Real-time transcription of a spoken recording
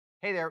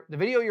Hey there, the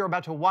video you're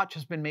about to watch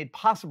has been made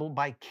possible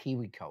by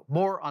KiwiCo.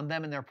 More on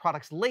them and their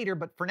products later,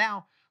 but for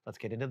now, let's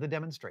get into the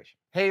demonstration.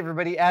 Hey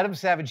everybody, Adam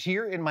Savage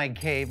here in my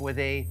cave with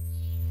a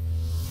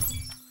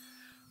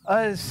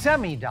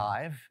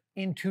semi-dive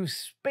into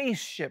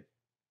spaceship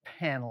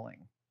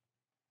paneling.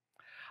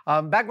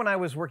 Back when I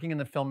was working in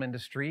the film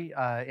industry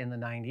in the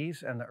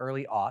 90s and the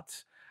early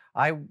aughts,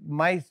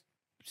 my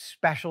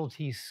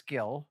specialty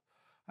skill,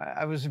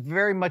 I was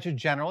very much a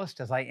generalist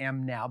as I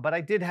am now, but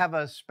I did have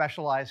a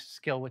specialized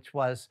skill, which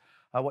was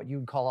what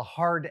you'd call a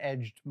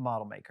hard-edged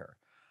model maker.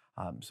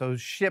 So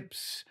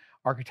ships,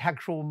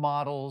 architectural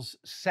models,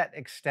 set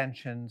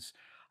extensions,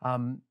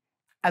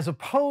 as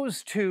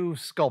opposed to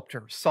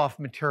sculpture, soft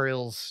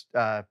materials,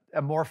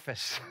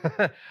 amorphous,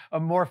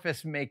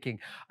 amorphous making.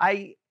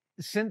 I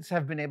since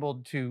have been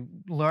able to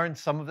learn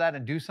some of that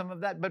and do some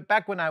of that, but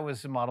back when I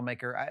was a model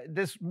maker,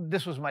 this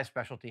was my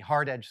specialty,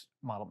 hard edge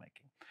model making.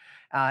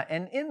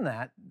 And in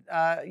that,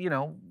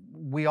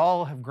 we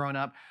all have grown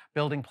up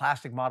building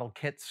plastic model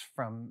kits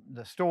from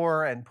the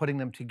store and putting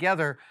them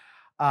together.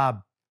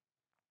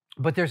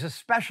 But there's a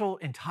special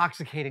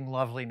intoxicating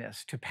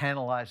loveliness to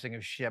panelizing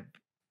a ship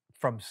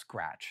from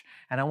scratch.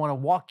 And I want to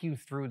walk you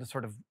through the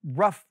sort of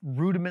rough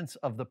rudiments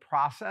of the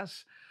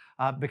process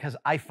because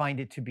I find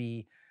it to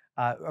be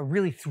a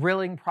really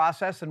thrilling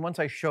process. And once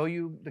I show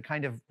you the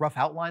kind of rough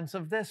outlines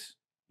of this,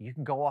 you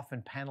can go off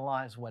and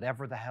panelize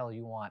whatever the hell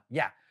you want.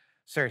 Yeah,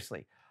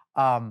 seriously.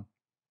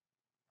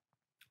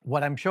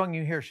 What I'm showing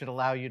you here should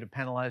allow you to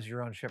panelize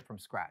your own ship from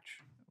scratch,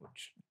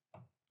 which,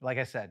 like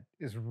I said,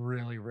 is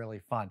really, really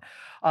fun.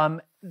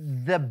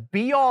 The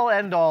be-all,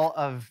 end-all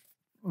of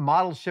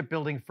model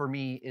shipbuilding for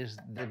me is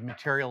the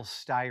material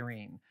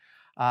styrene.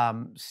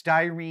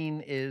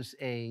 Styrene is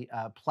a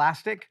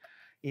plastic.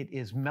 It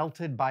is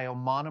melted by a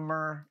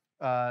monomer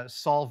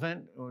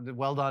solvent. The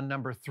Well-Done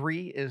number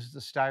 3 is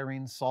the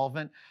styrene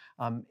solvent.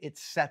 It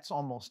sets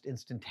almost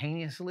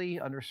instantaneously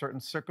under certain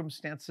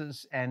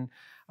circumstances. And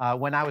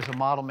when I was a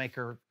model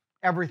maker,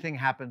 everything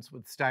happens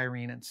with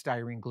styrene and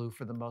styrene glue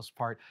for the most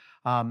part.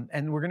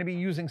 And we're going to be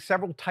using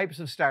several types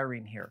of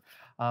styrene here.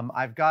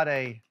 I've got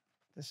this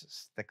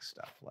is thick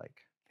stuff.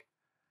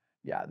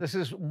 Yeah, this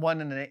is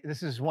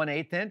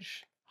 1/8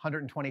 inch,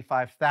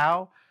 125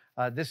 thou.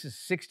 This is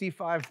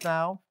 65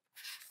 thou.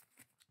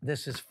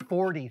 This is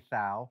 40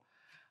 thou.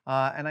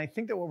 And I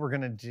think that what we're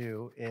going to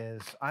do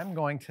is I'm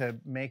going to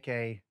make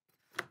a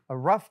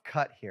rough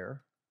cut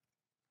here.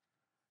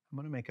 I'm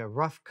going to make a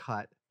rough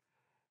cut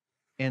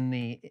in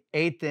the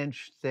 1/8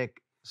 inch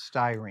thick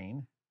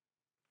styrene.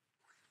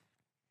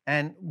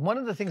 And one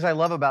of the things I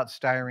love about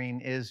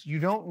styrene is you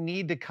don't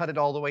need to cut it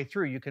all the way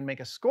through. You can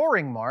make a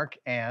scoring mark,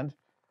 and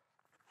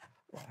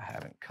I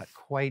haven't cut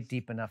quite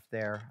deep enough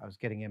there. I was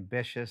getting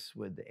ambitious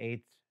with the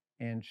 1/8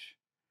 inch.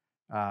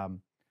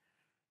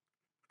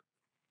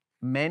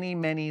 Many,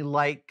 many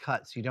light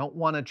cuts. You don't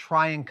want to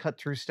try and cut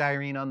through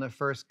styrene on the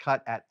first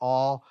cut at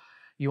all.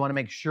 You want to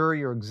make sure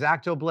your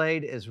X-Acto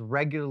blade is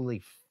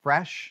regularly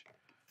fresh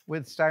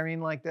with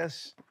styrene like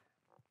this.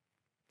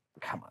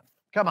 Come on,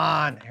 come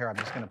on. Here, I'm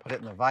just going to put it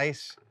in the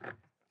vise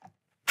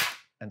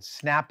and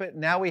snap it.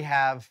 Now we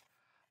have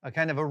a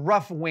kind of a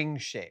rough wing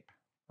shape.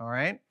 All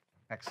right,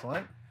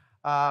 excellent.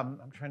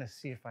 I'm trying to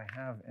see if I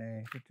have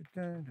a,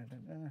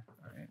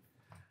 all right.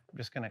 I'm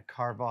just going to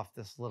carve off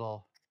this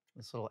little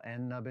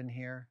end nub in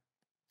here.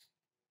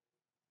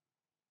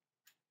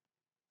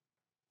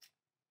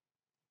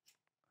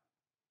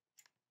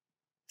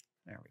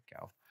 There we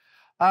go.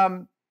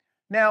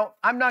 Now,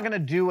 I'm not going to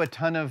do a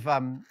ton of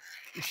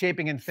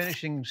shaping and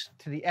finishing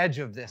to the edge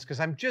of this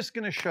because I'm just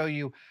going to show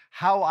you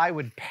how I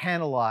would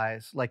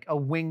panelize like a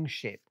wing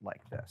shape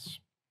like this.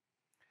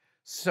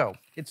 So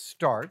it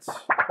starts.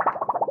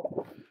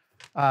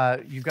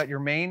 You've got your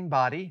main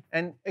body.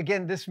 And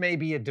again, this may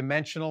be a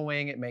dimensional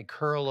wing. It may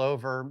curl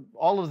over.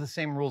 All of the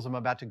same rules I'm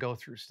about to go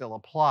through still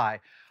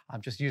apply.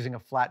 I'm just using a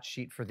flat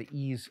sheet for the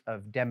ease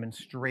of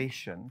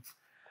demonstration.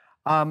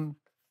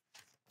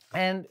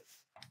 And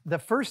the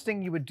first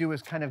thing you would do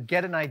is kind of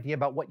get an idea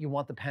about what you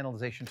want the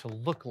panelization to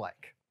look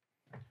like.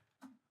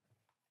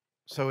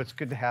 So it's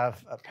good to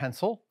have a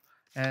pencil.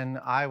 And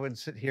I would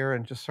sit here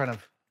and just sort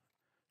of,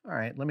 all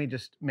right, let me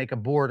just make a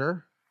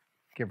border,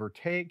 give or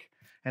take.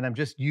 And I'm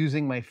just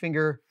using my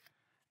finger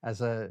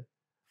as a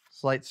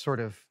slight sort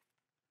of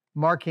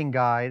marking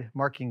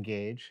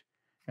gauge,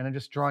 and I'm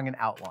just drawing an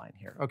outline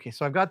here. Okay,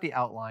 so I've got the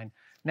outline.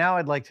 Now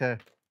I'd like to,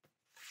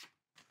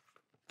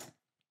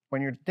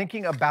 when you're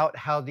thinking about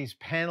how these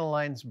panel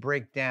lines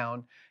break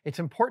down, it's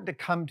important to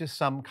come to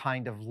some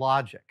kind of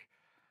logic.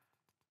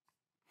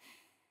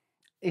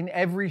 In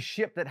every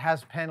ship that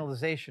has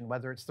panelization,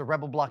 whether it's the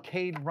Rebel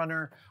blockade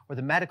runner or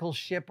the medical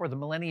ship or the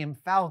Millennium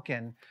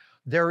Falcon,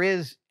 there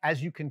is,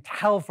 as you can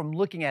tell from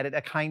looking at it,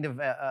 a kind of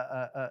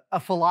a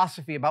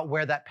philosophy about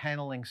where that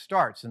paneling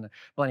starts. In the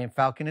Millennium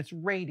Falcon, it's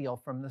radial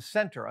from the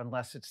center,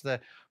 unless it's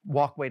the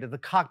walkway to the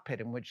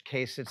cockpit, in which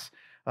case it's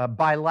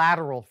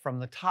bilateral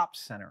from the top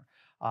center.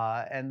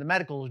 And the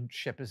medical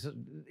ship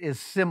is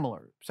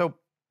similar. So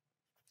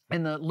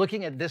in the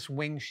looking at this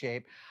wing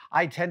shape,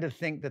 I tend to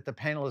think that the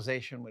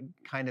panelization would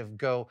kind of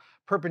go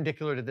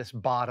perpendicular to this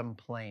bottom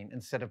plane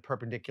instead of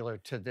perpendicular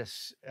to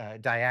this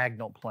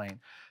diagonal plane.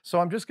 So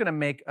I'm just going to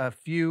make a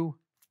few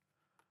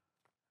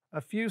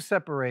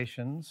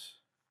separations.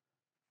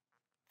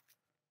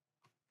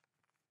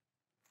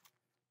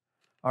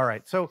 All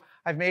right, so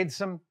I've made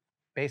some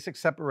basic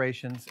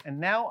separations, and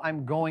now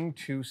I'm going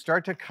to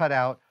start to cut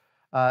out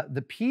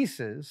the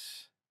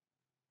pieces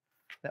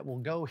that will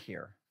go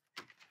here.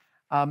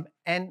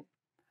 And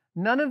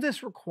none of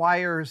this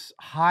requires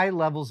high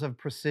levels of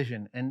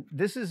precision, and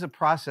this is a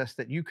process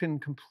that you can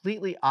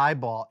completely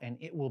eyeball, and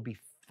it will be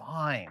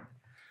fine.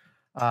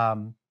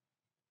 So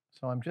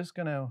I'm just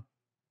going to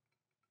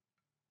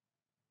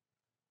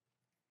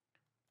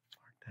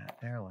mark that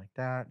there like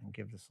that and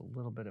give this a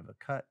little bit of a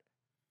cut.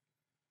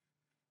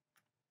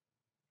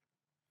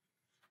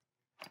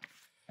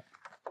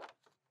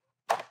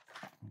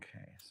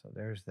 Okay, so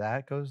there's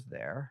that, goes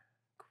there.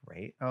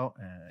 Great. Oh,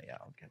 yeah,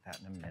 I'll get that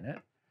in a minute.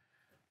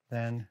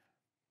 Then,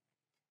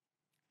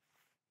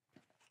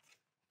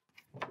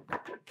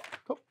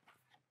 cool.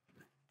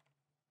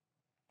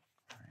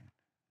 All right.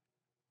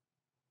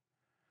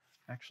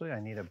 Actually, I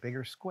need a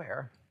bigger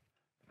square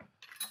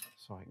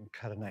so I can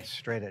cut a nice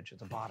straight edge at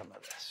the bottom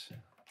of this.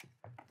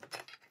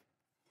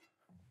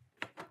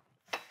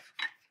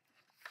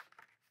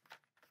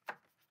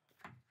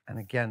 And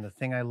again, the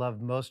thing I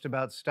love most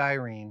about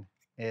styrene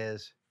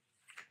is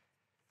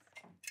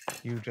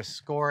you just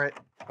score it.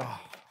 Oh,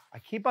 I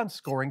keep on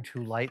scoring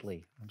too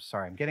lightly. I'm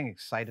sorry. I'm getting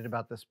excited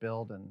about this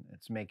build, and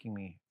it's making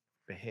me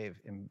behave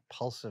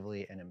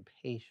impulsively and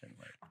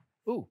impatiently.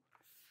 Ooh,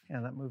 yeah,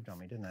 that moved on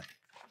me, didn't it?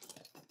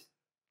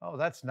 Oh,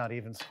 that's not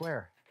even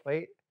square.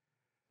 Wait.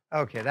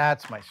 Okay,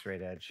 that's my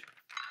straight edge.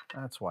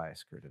 That's why I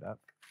screwed it up.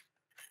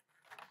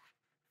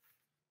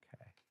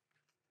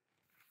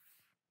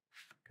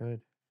 Okay.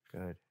 Good,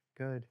 good,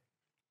 good.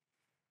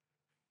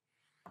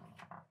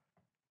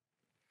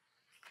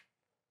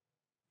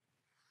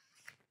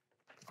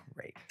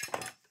 Great.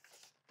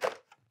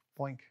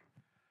 Boink.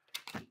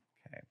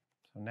 Okay,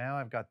 so now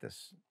I've got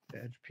this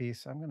edge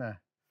piece. I'm gonna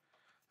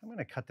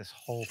cut this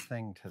whole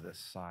thing to this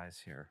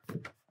size here.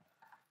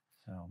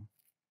 So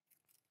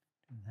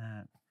do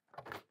that.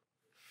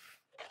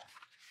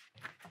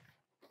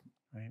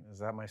 Right, is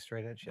that my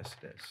straight edge? Yes,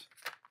 it is.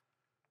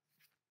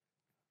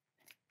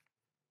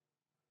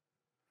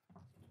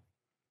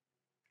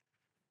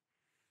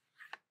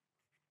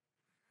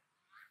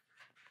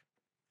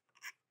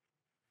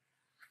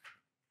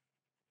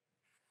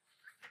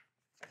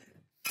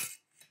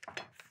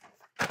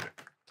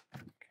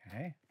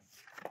 Okay.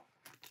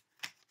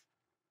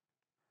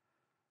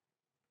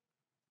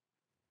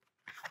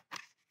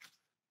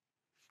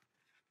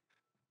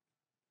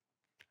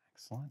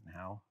 Excellent.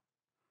 Now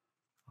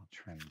I'll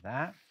trim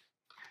that.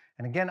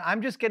 And again,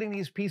 I'm just getting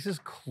these pieces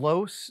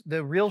close.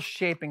 The real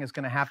shaping is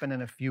going to happen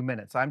in a few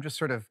minutes. I'm just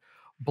sort of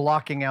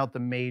blocking out the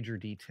major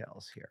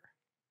details here.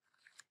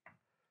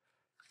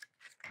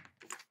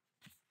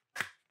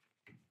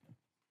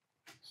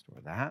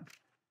 Store that.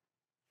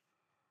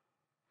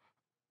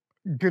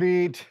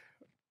 Great.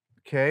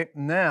 Okay,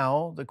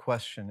 now the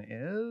question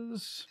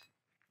is,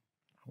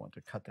 I want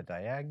to cut the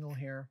diagonal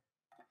here.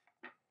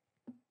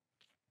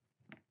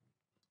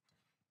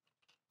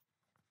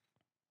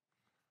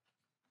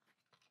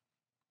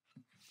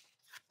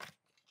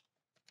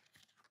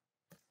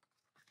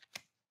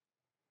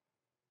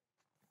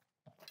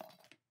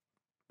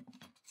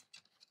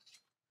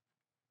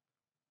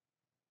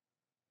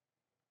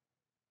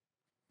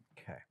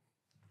 Okay.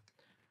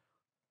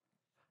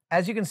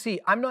 As you can see,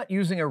 I'm not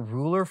using a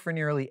ruler for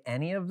nearly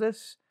any of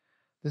this.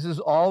 This is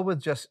all with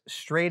just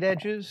straight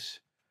edges,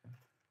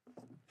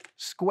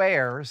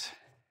 squares,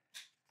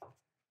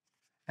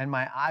 and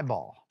my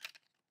eyeball.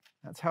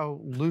 That's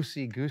how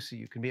loosey-goosey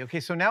you can be. Okay,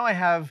 so now I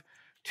have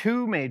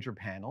two major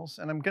panels,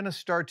 and I'm going to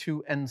start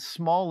to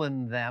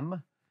ensmallen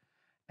them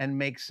and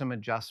make some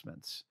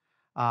adjustments.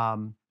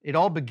 It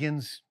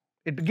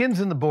begins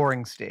in the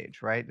boring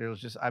stage, right?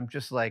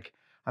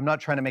 I'm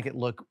not trying to make it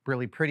look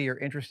really pretty or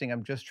interesting.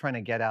 I'm just trying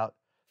to get out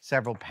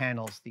several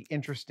panels. The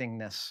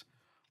interestingness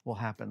will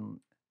happen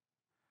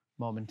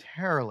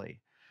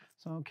momentarily.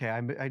 So, okay,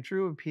 I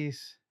drew a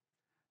piece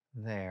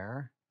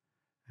there,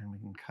 and we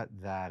can cut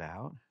that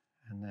out.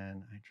 And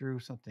then I drew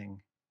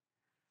something.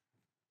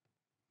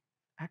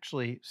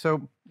 Actually,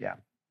 so yeah,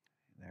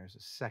 there's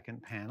a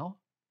second panel.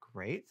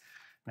 Great.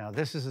 Now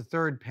this is a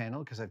third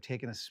panel because I've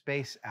taken a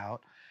space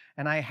out.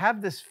 And I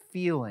have this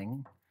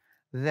feeling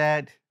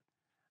that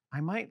I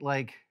might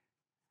like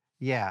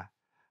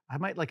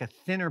a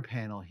thinner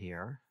panel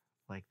here,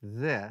 like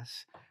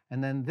this.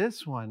 And then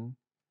this one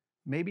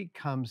maybe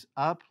comes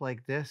up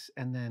like this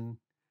and then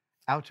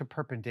out to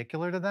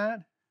perpendicular to that.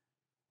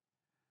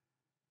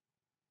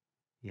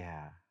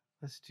 Yeah,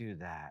 let's do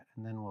that.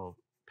 And then we'll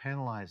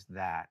panelize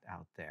that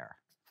out there.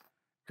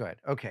 Good.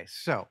 Okay,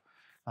 so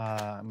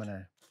I'm going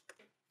to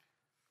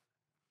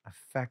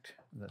affect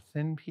the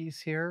thin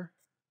piece here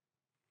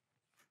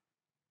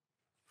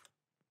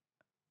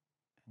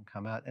and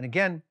come out. And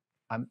again,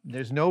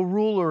 There's no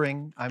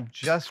rulering. I'm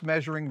just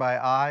measuring by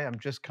eye. I'm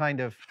just kind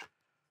of,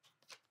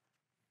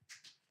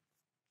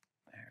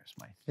 there's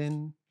my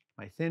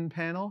thin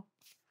panel.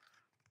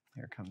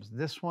 Here comes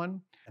this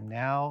one. And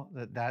now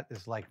that that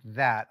is like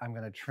that, I'm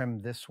going to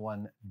trim this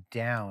one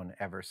down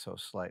ever so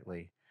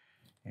slightly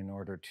in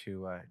order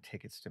to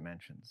take its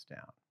dimensions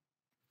down.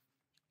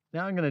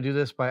 Now I'm going to do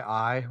this by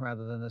eye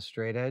rather than the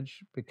straight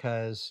edge,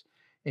 because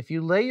if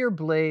you lay your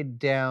blade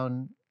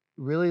down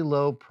really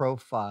low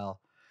profile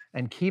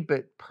and keep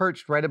it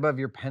perched right above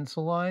your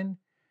pencil line,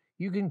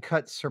 you can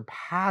cut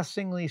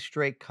surpassingly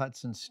straight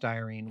cuts in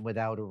styrene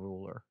without a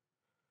ruler.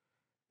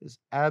 It's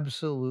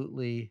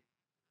absolutely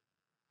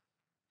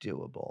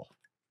doable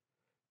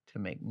to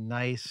make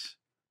nice,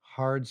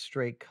 hard,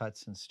 straight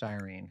cuts in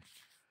styrene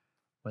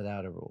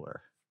without a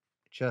ruler.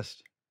 It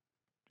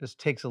just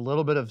takes a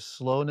little bit of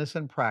slowness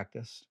and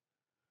practice.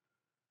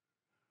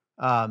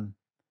 Yeah.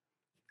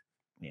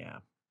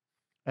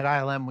 At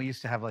ILM, we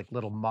used to have like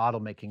little model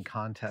making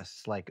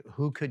contests, like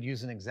who could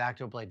use an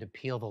X-Acto blade to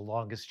peel the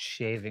longest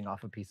shaving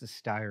off a piece of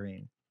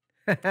styrene.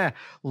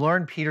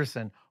 Lauren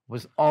Peterson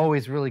was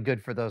always really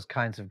good for those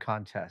kinds of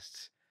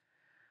contests.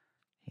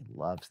 He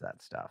loves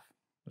that stuff.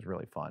 It was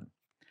really fun.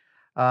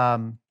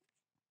 All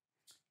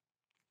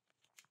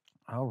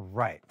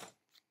right.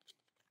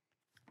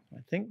 I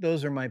think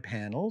those are my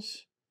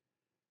panels.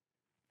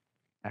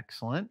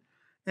 Excellent.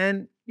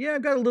 And yeah,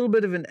 I've got a little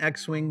bit of an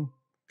X-wing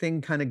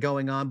thing kind of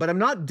going on, but I'm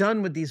not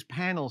done with these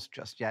panels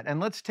just yet. And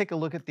let's take a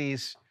look at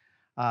these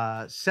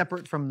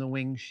separate from the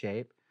wing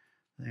shape.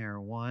 There,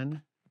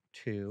 1,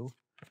 2,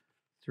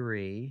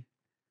 3,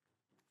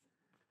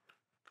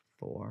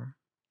 4,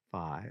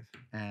 5,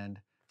 and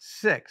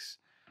 6.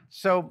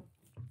 So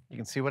you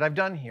can see what I've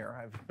done here.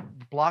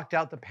 I've blocked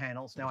out the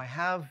panels. Now I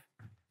have,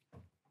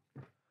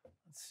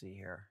 let's see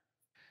here.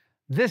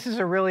 This is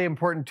a really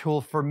important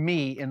tool for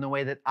me in the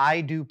way that I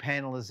do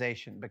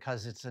panelization,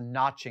 because it's a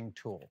notching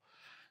tool.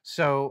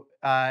 So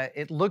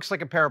it looks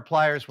like a pair of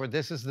pliers where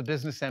this is the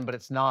business end, but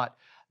it's not.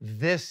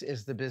 This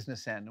is the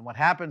business end. And what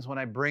happens when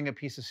I bring a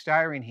piece of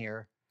styrene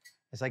here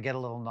is I get a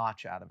little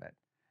notch out of it.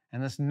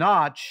 And this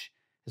notch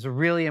is a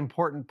really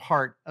important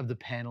part of the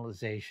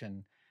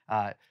panelization,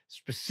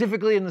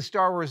 specifically in the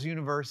Star Wars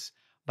universe,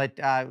 but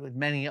with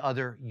many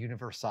other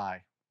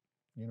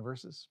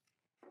universes.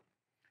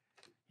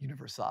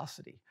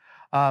 Universosity.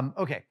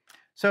 Okay,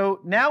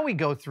 so now we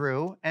go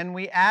through and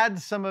we add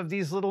some of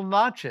these little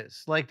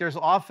notches. Like there's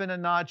often a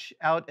notch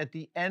out at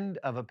the end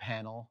of a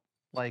panel,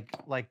 like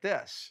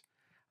this.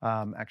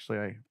 Actually,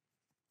 I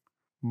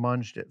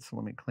munged it, so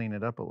let me clean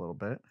it up a little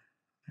bit.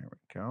 There we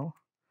go.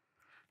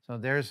 So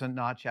there's a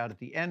notch out at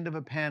the end of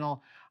a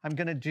panel. I'm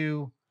going to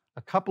do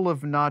a couple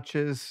of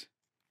notches.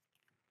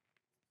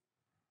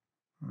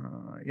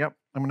 Yep,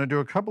 I'm going to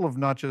do a couple of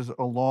notches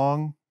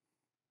along.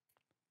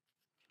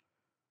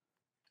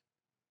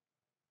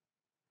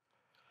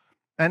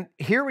 And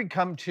here we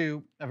come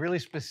to a really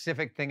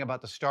specific thing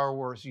about the Star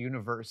Wars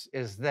universe,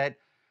 is that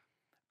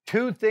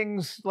 2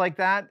 things like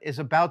that is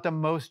about the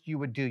most you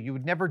would do. You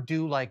would never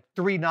do like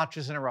 3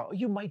 notches in a row.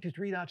 You might do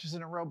 3 notches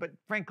in a row, but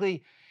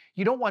frankly,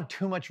 you don't want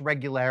too much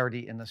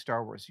regularity in the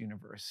Star Wars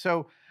universe.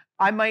 So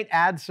I might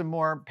add some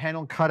more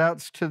panel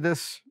cutouts to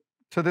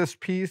this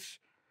piece,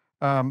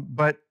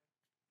 but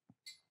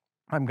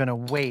I'm going to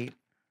wait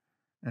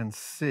and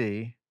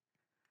see.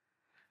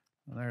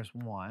 Well, there's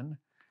one.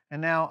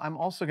 And now I'm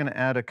also going to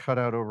add a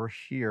cutout over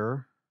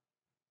here.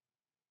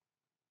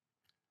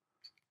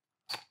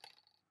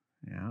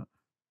 Yeah.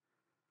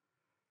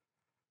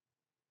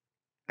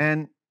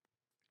 And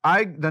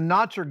the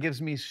notcher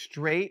gives me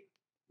straight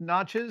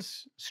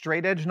notches,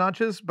 straight edge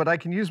notches, but I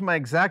can use my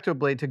X-Acto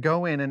blade to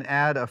go in and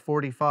add a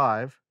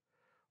 45,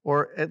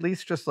 or at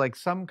least just like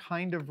some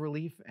kind of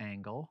relief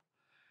angle.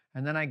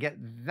 And then I get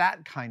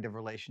that kind of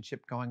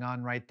relationship going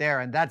on right there.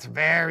 And that's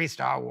very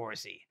Star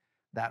Wars-y.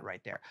 That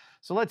right there.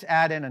 So let's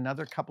add in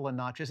another couple of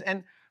notches.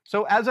 And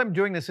so as I'm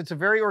doing this, it's a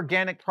very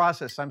organic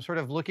process. I'm sort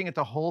of looking at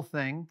the whole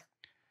thing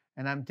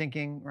and I'm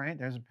thinking, right,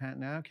 there's a pan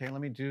now. Okay,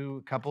 let me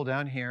do a couple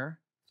down here.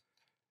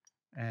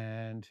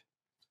 And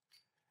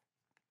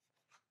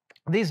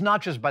these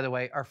notches, by the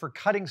way, are for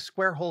cutting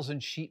square holes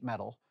in sheet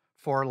metal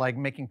for like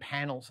making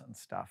panels and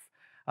stuff.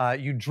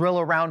 You drill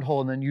a round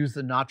hole and then use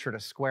the notcher to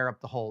square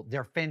up the hole.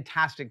 They're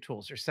fantastic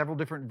tools. There's several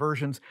different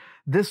versions.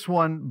 This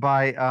one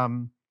by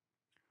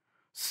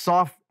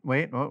This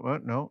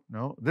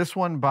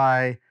one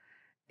by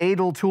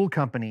Adel Tool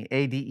Company,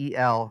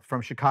 A-D-E-L,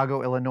 from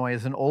Chicago, Illinois,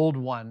 is an old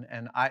one,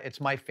 and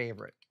it's my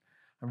favorite.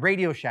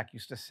 Radio Shack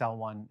used to sell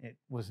one. It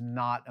was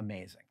not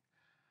amazing.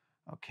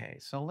 Okay,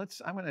 so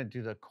I'm going to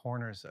do the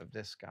corners of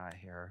this guy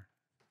here.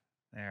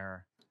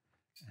 There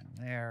and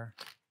there.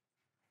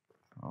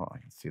 Oh, I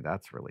can see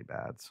that's really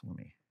bad, so let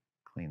me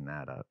clean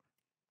that up.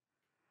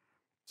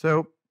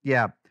 So,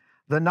 yeah.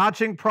 The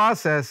notching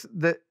process,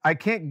 that I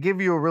can't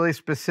give you a really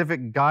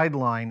specific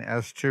guideline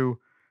as to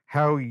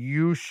how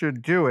you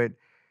should do it.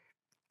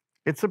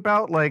 It's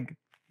about like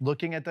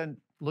looking at the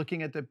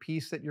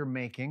piece that you're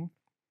making.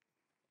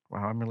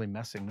 Wow, I'm really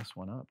messing this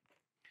one up.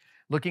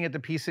 looking at the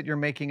piece that you're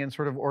making and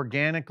sort of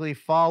organically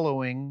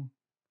following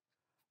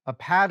a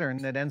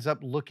pattern that ends up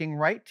looking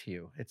right to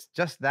you. It's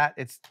just that,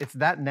 it's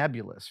that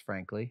nebulous,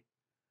 frankly.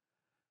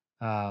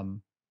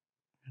 I'm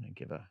gonna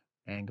give a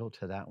angle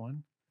to that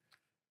one.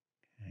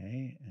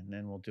 Okay, and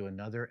then we'll do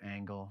another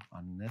angle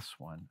on this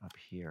one up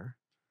here.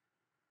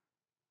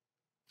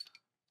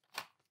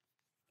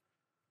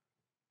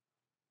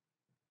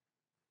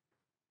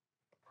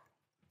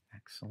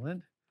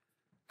 Excellent.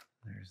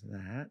 There's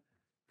that.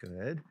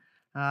 Good.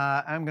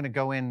 I'm going to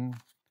go in,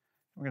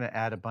 we're going to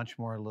add a bunch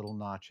more little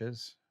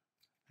notches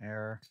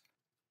there.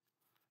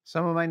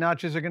 Some of my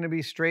notches are going to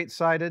be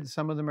straight-sided.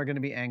 Some of them are going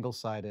to be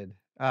angle-sided.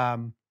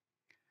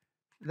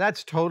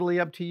 That's totally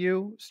up to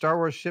you. Star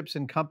Wars ships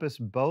encompass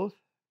both.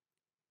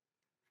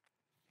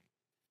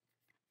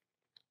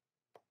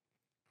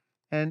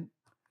 And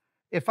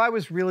if I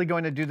was really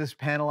going to do this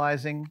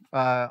panelizing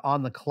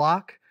on the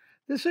clock,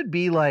 this would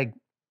be like,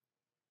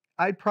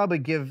 I'd probably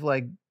give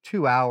like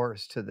 2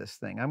 hours to this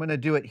thing. I'm going to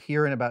do it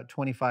here in about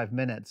 25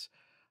 minutes.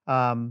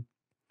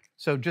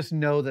 So just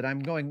know that I'm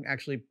going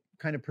actually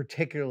kind of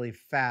particularly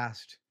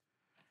fast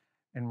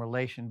in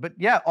relation. But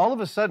yeah, all of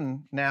a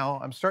sudden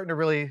now I'm starting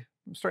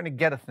to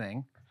get a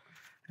thing,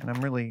 and I'm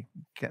really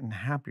getting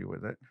happy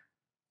with it.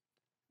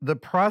 The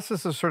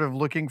process of sort of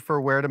looking for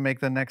where to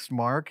make the next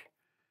mark,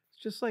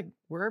 it's just like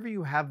wherever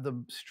you have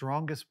the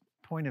strongest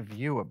point of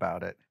view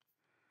about it.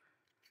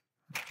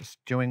 Just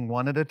doing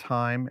one at a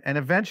time. And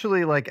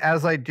eventually, like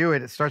as I do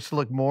it, it starts to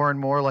look more and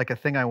more like a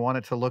thing I want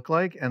it to look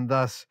like. And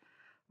thus,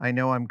 I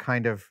know I'm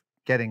kind of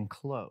getting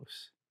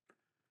close.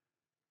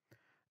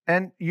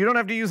 And you don't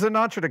have to use a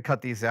notcher to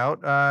cut these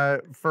out.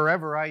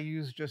 Forever, I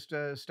use just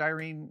a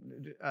styrene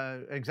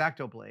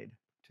X-Acto blade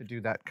to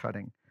do that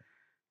cutting.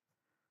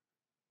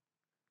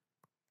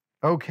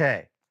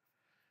 Okay.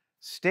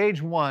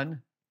 Stage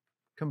 1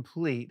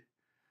 complete.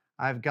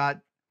 I've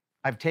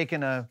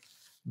taken a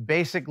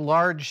basic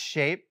large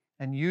shape,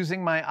 and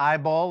using my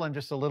eyeball and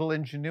just a little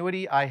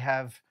ingenuity, I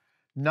have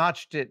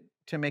notched it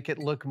to make it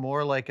look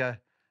more like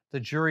the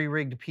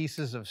jury-rigged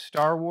pieces of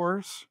Star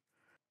Wars.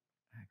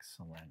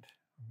 Excellent.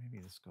 Maybe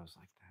this goes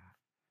like that.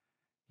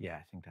 Yeah,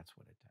 I think that's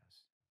what it does.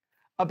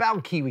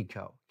 About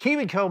KiwiCo.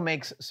 KiwiCo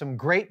makes some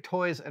great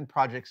toys and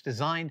projects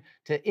designed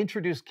to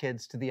introduce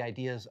kids to the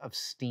ideas of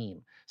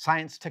STEAM: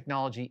 science,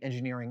 technology,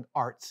 engineering,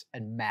 arts,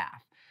 and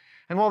math.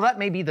 And while that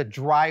may be the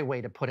dry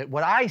way to put it,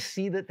 what I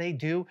see that they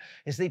do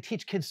is they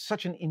teach kids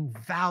such an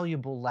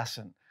invaluable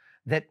lesson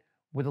that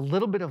with a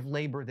little bit of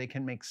labor, they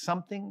can make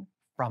something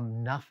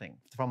from nothing.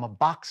 From a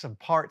box of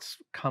parts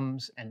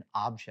comes an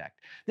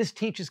object. This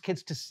teaches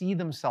kids to see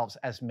themselves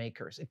as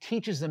makers. It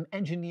teaches them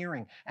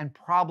engineering and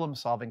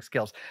problem-solving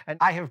skills. And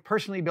I have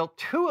personally built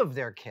 2 of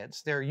their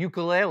kits, their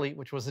ukulele,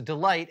 which was a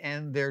delight,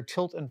 and their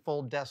tilt and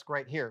fold desk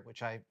right here,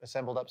 which I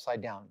assembled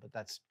upside down, but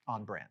that's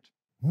on brand.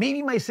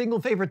 Maybe my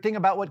single favorite thing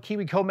about what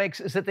KiwiCo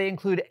makes is that they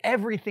include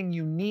everything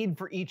you need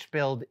for each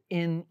build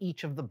in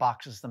each of the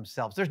boxes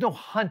themselves. There's no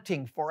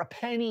hunting for a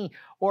penny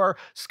or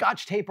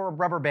Scotch tape or a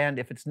rubber band.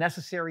 If it's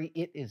necessary,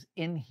 it is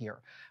in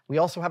here. We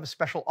also have a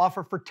special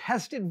offer for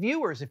tested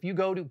viewers. If you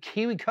go to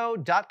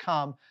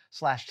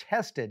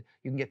kiwico.com/tested,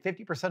 you can get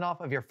 50%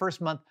 off of your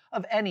first month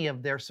of any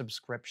of their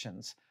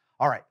subscriptions.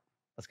 All right,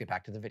 let's get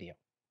back to the video.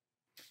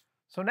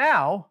 So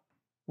now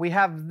we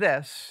have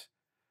this.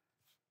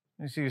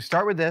 So you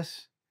start with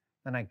this.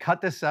 Then I cut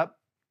this up,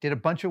 did a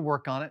bunch of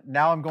work on it.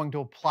 Now I'm going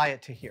to apply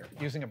it to here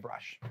using a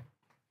brush.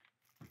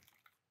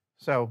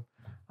 So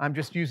I'm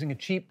just using a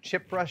cheap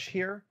chip brush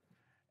here,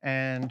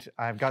 and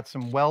I've got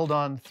some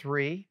Weld-On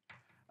 3.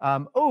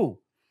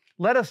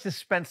 Let us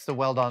dispense the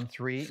Weld-On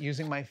 3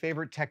 using my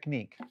favorite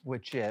technique,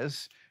 which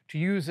is to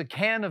use a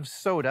can of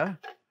soda.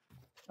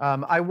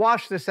 I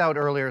washed this out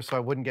earlier so I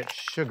wouldn't get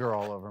sugar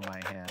all over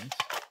my hands.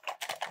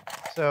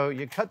 So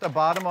you cut the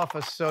bottom off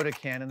a soda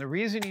can, and the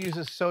reason you use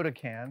a soda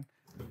can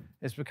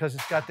is because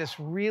it's got this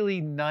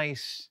really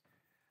nice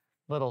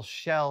little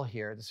shell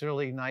here, this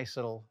really nice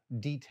little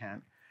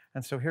detent.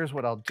 And so here's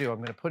what I'll do. I'm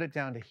going to put it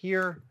down to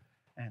here,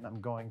 and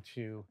I'm going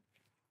to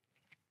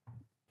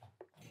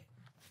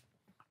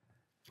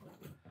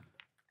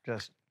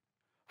just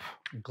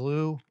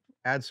glue,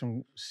 add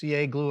some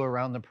CA glue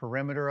around the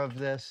perimeter of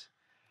this.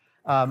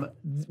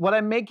 What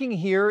I'm making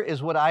here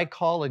is what I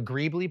call a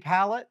greebly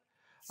palette.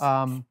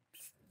 I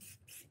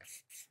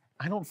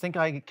don't think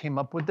I came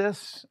up with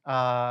this,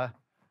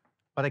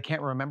 but I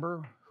can't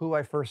remember who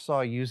I first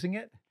saw using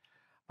it.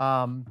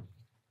 And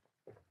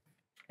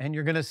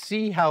you're going to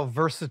see how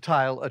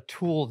versatile a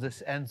tool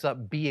this ends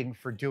up being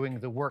for doing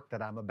the work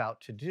that I'm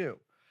about to do.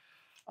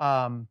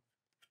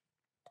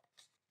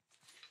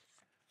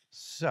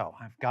 So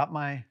I've got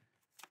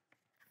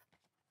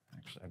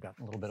actually I've got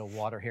a little bit of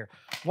water here.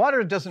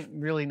 Water doesn't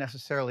really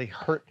necessarily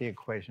hurt the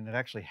equation. It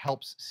actually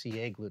helps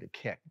CA glue to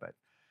kick, but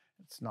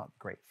it's not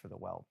great for the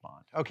weld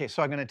bond. Okay,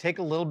 so I'm going to take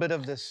a little bit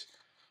of this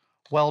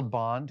weld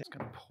bond. Just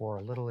going to pour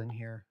a little in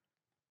here.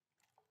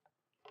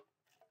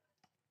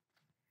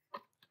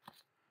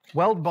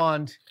 Weld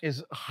bond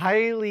is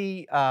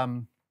highly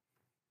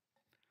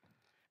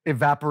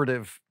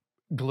evaporative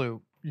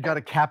glue. you got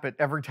to cap it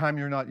every time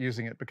you're not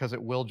using it because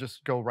it will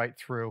just go right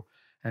through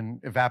and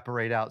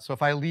evaporate out. So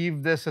if I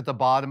leave this at the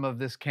bottom of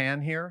this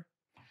can here,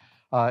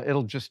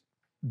 it'll just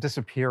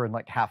disappear in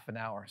like half an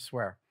hour, I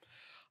swear.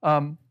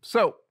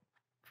 So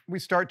we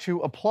start to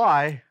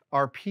apply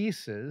our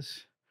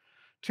pieces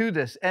to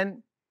this.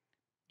 And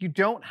you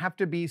don't have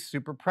to be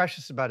super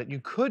precious about it. You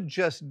could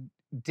just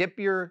dip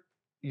your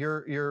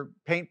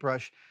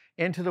paintbrush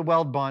into the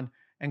weld bond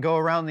and go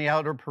around the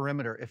outer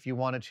perimeter if you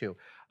wanted to.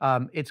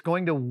 It's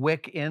going to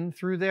wick in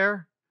through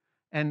there.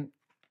 And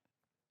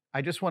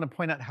I just want to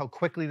point out how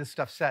quickly this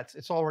stuff sets.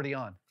 It's already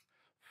on.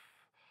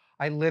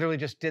 I literally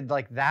just did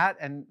like that,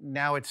 and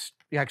now it's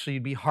actually,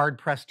 you'd be hard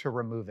pressed to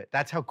remove it.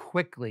 That's how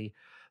quickly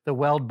the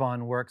weld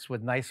bond works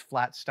with nice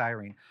flat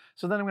styrene.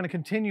 So then I'm going to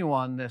continue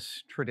on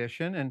this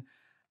tradition and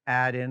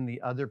add in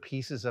the other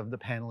pieces of the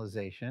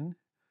panelization.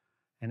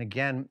 And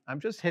again,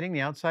 I'm just hitting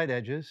the outside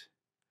edges.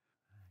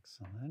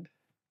 Excellent.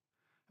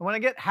 And when I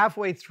get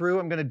halfway through,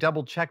 I'm going to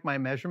double check my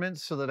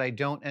measurements so that I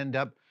don't end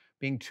up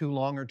being too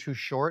long or too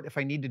short. If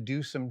I need to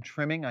do some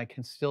trimming, I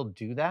can still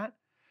do that.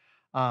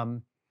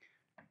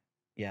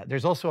 Yeah,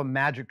 there's also a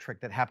magic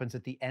trick that happens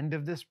at the end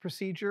of this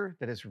procedure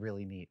that is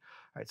really neat.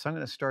 All right, so I'm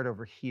going to start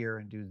over here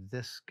and do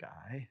this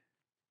guy.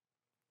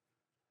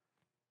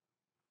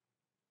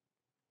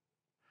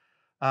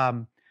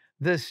 The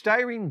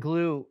styrene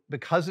glue,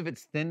 because of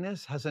its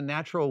thinness, has a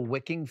natural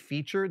wicking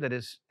feature that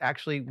is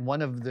actually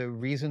one of the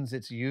reasons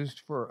it's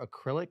used for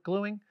acrylic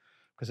gluing,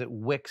 because it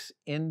wicks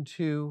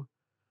into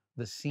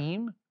the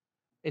seam.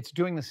 It's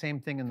doing the same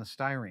thing in the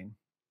styrene.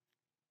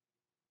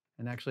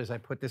 And actually, as I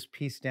put this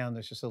piece down,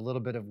 there's just a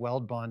little bit of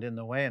weld bond in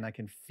the way, and I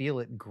can feel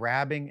it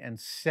grabbing and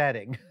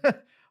setting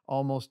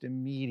almost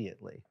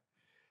immediately.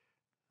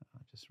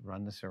 I'll just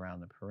run this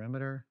around the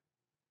perimeter.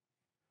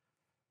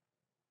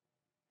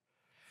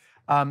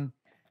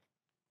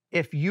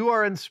 If you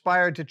are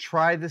inspired to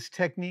try this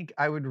technique,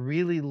 I would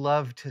really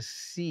love to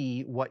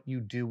see what you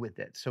do with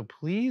it. So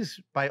please,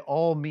 by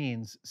all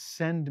means,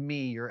 send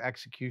me your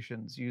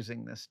executions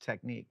using this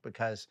technique,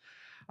 because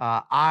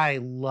I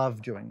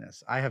love doing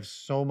this. I have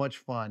so much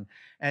fun.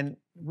 And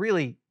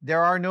really,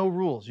 there are no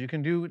rules. You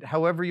can do it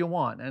however you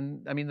want.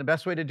 And I mean, the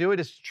best way to do it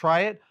is to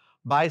try it.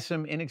 Buy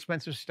some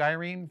inexpensive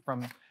styrene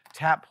from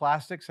Tap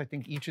Plastics. I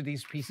think each of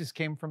these pieces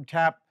came from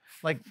Tap.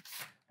 Like,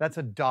 that's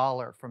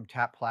 $1 from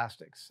Tap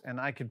Plastics. And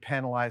I could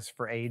panelize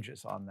for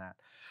ages on that.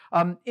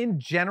 In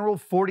general,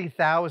 40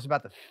 thou is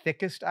about the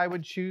thickest I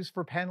would choose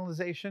for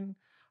panelization.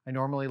 I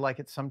normally like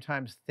it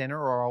sometimes thinner,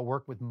 or I'll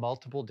work with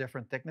multiple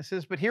different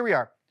thicknesses. But here we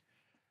are.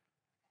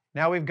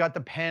 Now we've got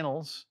the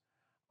panels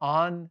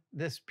on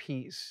this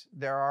piece.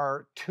 There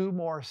are 2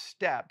 more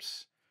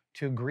steps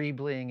to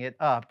greeblying it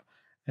up.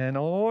 And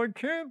oh, I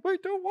can't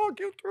wait to walk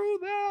you through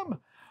them.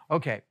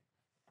 Okay.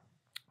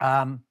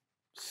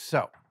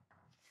 So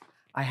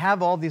I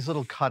have all these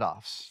little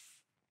cutoffs,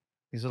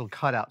 these little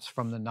cutouts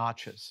from the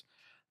notches.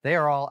 They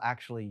are all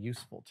actually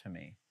useful to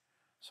me.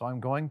 So I'm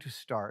going to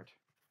start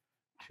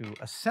to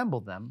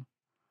assemble them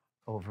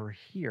over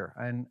here.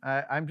 And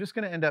I'm just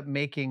going to end up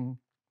making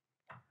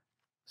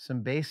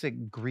some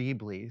basic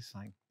greeblies.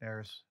 Like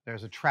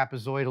there's a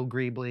trapezoidal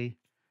greebly.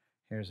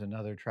 Here's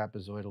another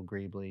trapezoidal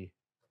greebly.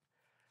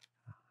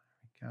 There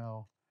we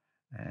go.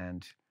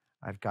 And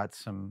I've got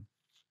some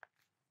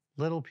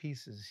little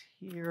pieces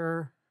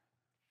here.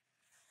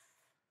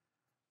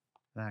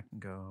 That can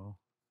go,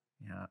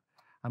 yeah.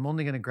 I'm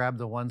only going to grab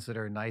the ones that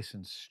are nice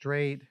and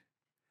straight.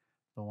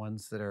 The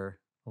ones that are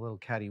a little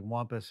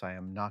cattywampus, I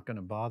am not going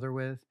to bother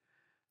with.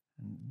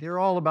 And they're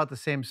all about the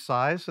same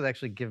size, so they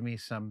actually give me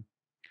some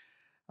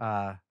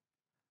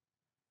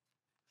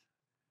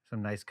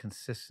nice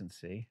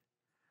consistency.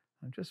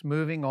 I'm just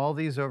moving all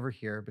these over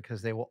here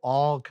because they will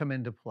all come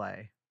into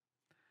play.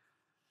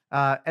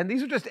 And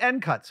these are just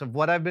end cuts of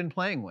what I've been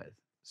playing with.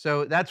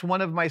 So that's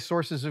one of my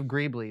sources of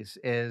greeblies,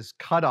 is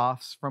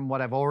cutoffs from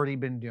what I've already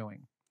been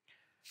doing.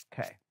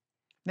 Okay.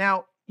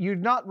 Now, you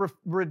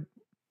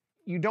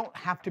don't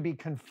have to be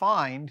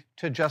confined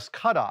to just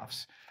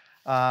cutoffs.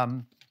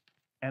 And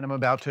I'm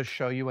about to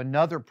show you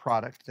another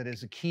product that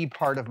is a key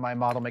part of my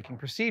model making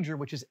procedure,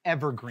 which is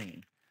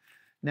evergreen.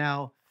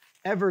 Now,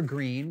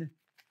 evergreen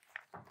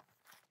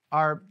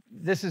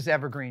this is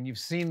evergreen. You've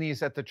seen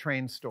these at the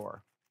train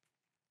store.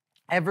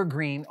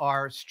 Evergreen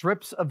are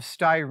strips of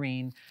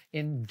styrene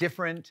in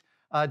different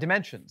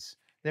dimensions.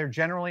 They're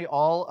generally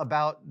all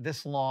about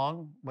this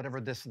long,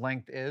 whatever this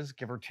length is,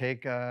 give or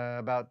take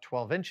about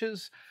 12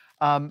 inches.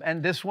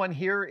 And this one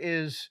here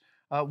is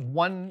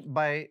 1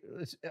 by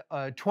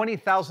 20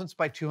 thousandths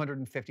by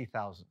 250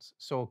 thousandths.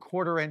 So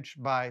 1/4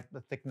 inch by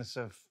the thickness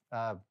of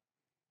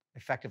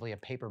effectively a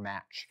paper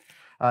match.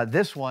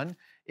 This one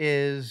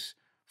is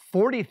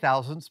 40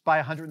 thousandths by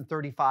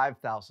 135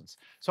 thousandths.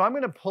 So I'm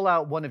going to pull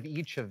out one of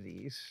each of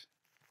these.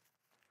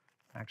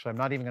 Actually, I'm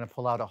not even going to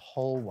pull out a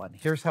whole one.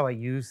 Here's how I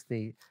use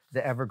the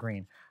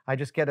evergreen. I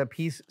just get a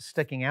piece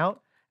sticking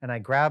out, and I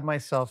grab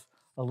myself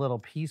a little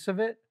piece of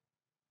it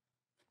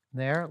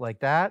there,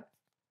 like that.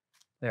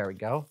 There we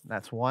go.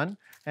 That's one.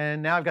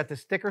 And now I've got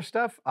this thicker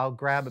stuff. I'll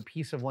grab a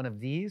piece of one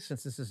of these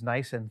since this is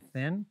nice and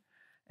thin.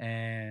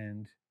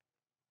 And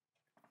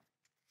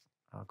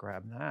I'll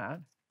grab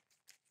that.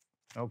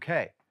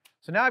 Okay.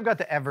 So now I've got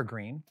the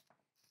evergreen.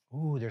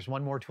 Ooh, there's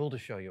one more tool to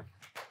show you.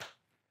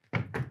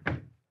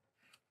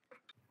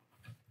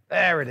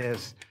 There it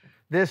is.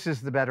 This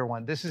is the better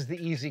one. This is the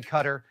easy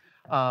cutter,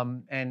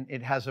 and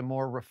it has a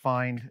more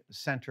refined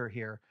center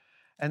here.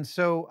 And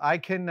so I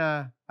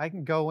can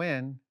go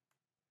in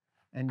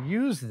and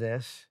use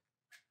this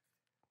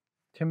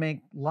to make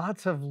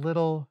lots of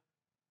little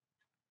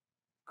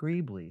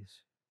greeblies.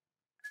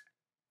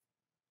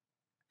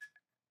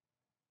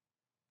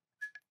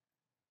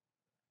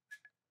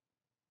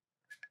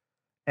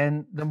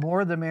 And the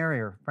more the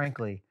merrier,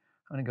 frankly.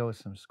 I'm gonna go with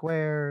some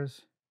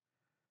squares,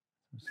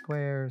 some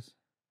squares.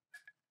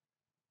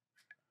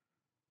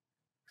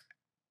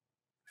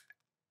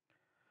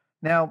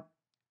 Now,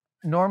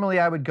 normally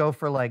I would go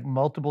for like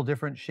multiple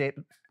different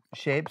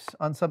shapes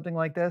on something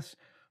like this,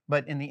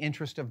 but in the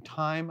interest of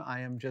time,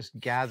 I am just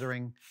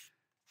gathering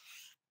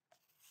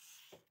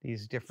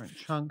these different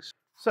chunks.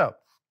 So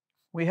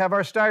we have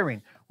our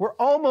styrene. We're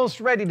almost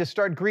ready to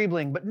start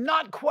greebling, but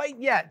not quite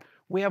yet.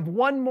 We have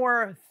one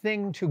more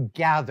thing to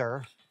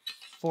gather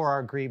for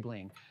our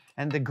greebling.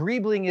 And the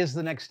greebling is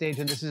the next stage,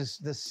 and this is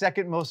the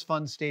second most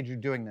fun stage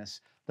of doing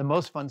this. The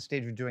most fun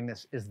stage of doing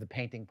this is the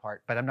painting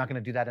part, but I'm not going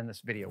to do that in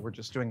this video. We're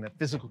just doing the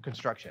physical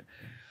construction.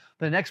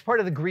 The next part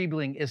of the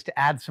greebling is to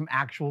add some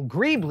actual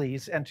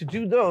greeblies, and to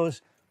do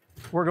those,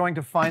 we're going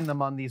to find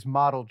them on these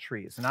model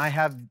trees. And I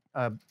have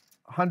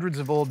hundreds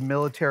of old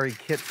military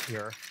kits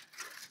here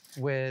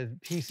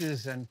with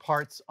pieces and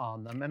parts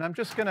on them, and I'm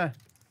just going to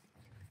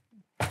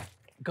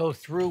go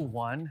through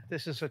one.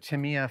 This is a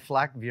Tamiya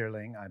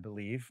Flakvierling, I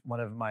believe, one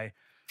of my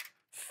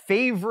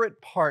favorite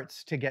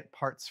parts to get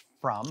parts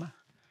from.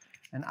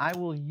 And I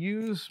will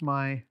use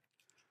my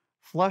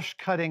flush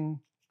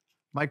cutting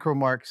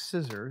micromark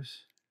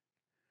scissors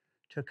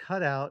to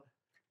cut out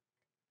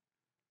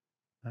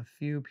a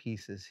few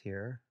pieces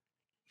here.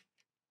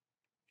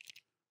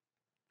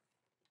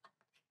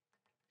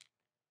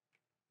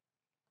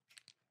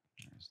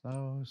 There's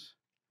those.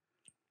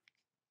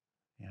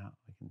 Yeah,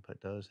 we can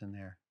put those in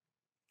there.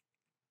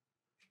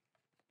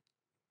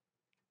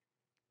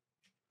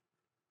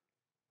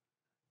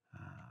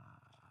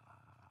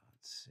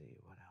 Let's see,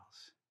 what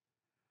else?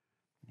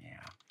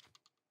 Yeah,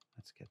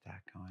 let's get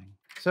that going.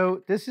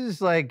 So this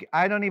is like,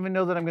 I don't even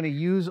know that I'm going to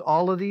use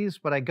all of these,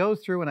 but I go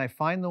through and I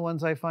find the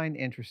ones I find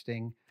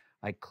interesting.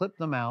 I clip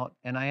them out,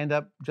 and I end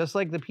up, just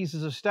like the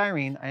pieces of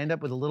styrene, I end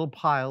up with a little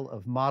pile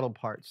of model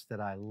parts that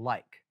I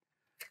like.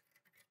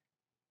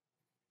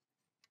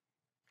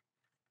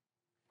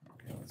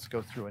 Okay, let's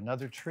go through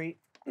another tree.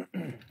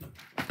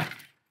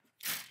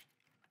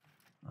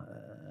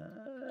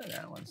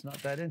 That one's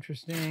not that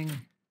interesting.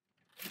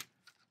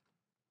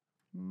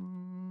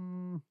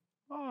 No,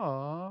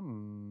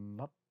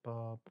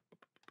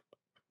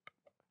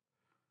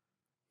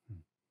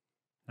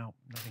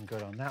 nothing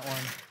good on that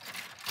one.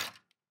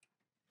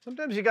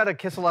 Sometimes you got to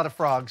kiss a lot of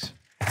frogs.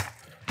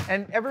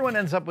 And everyone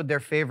ends up with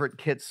their favorite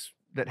kits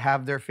that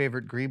have their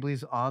favorite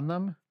greeblies on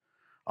them.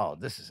 Oh,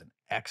 this is an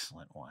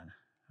excellent one.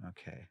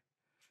 Okay.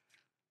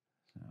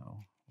 So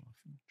we'll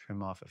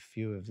trim off a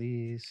few of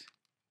these.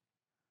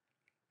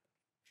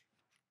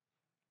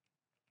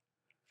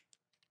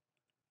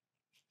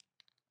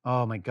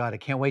 Oh my God, I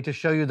can't wait to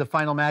show you the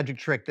final magic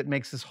trick that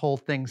makes this whole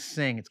thing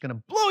sing. It's gonna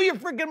blow your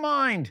freaking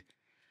mind.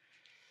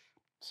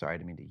 Sorry, I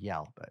didn't mean to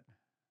yell, but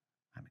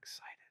I'm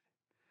excited.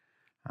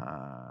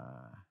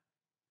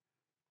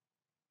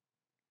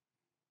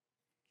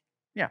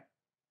 Yeah.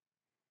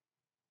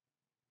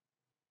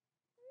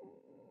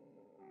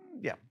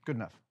 Yeah, good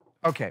enough.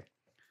 Okay,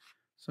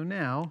 so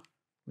now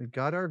we've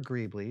got our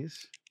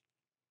greeblies.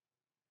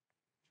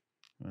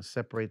 I'm gonna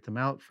separate them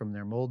out from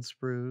their mold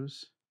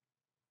sprues.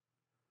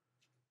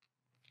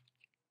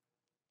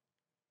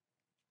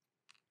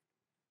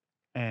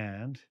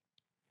 And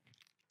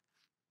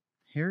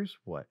here's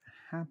what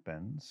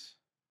happens.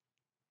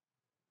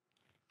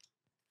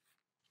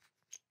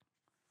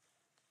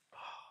 Oh,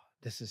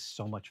 this is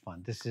so much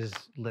fun. This is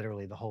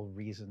literally the whole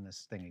reason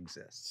this thing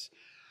exists.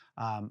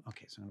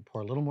 Okay, so I'm going to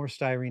pour a little more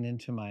styrene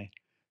into my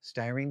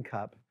styrene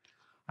cup.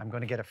 I'm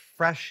going to get a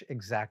fresh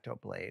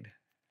X-Acto blade.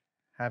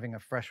 Having a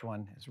fresh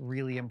one is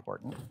really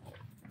important.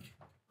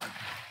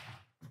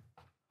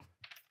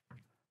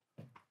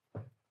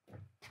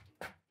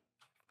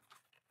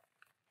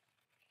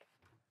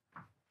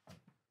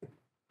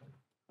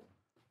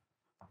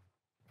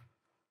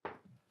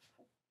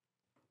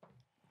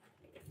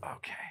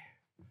 Okay.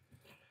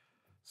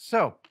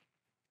 So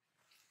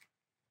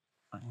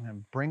I'm going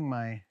to bring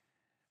my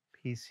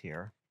piece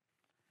here.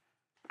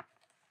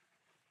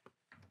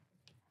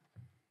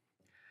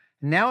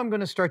 Now I'm going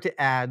to start to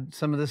add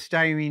some of the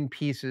styrene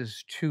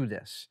pieces to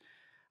this.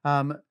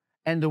 And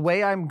the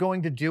way I'm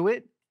going to do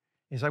it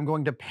is I'm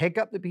going to pick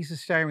up the piece of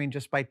styrene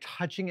just by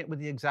touching it with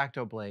the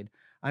X-Acto blade.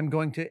 I'm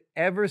going to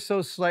ever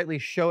so slightly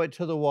show it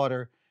to the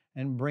water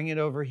and bring it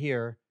over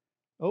here.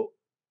 Oh,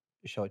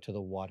 show it to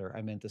the water.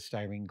 I meant the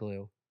styrene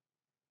glue.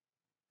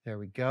 There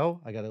we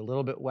go. I got a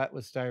little bit wet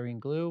with styrene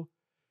glue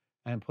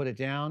and put it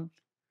down.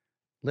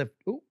 Lift,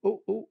 ooh, ooh,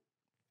 ooh.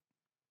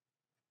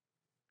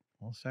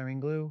 A little styrene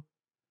glue.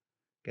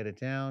 Get it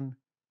down,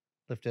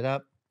 lift it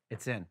up.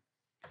 It's in.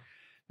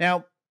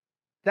 Now,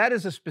 that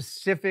is a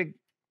specific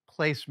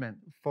placement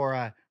for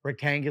a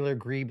rectangular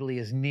greebly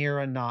is near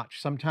a notch.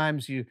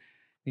 Sometimes you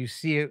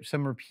see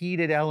some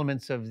repeated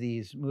elements of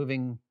these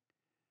moving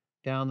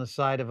down the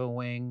side of a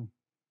wing.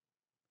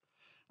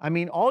 I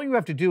mean, all you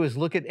have to do is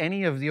look at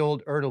any of the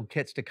old Ertl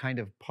kits to kind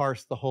of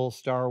parse the whole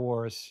Star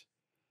Wars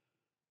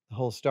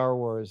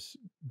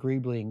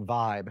greebling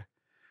vibe,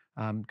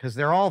 because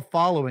they're all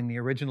following the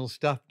original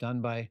stuff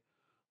done by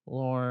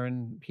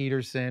Lauren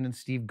Peterson and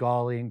Steve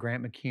Gawley and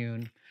Grant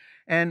McCune.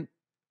 And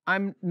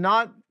I'm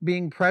not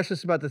being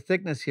precious about the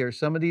thickness here.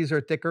 Some of these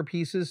are thicker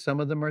pieces, some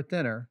of them are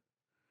thinner.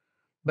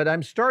 But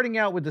I'm starting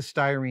out with the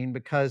styrene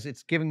because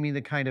it's giving me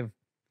the kind of,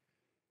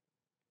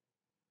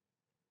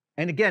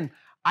 and again,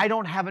 I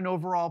don't have an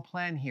overall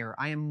plan here.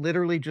 I am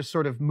literally just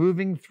sort of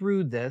moving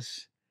through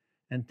this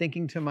and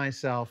thinking to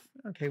myself,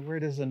 okay, where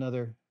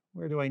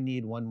do I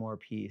need one more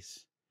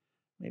piece?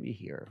 Maybe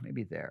here,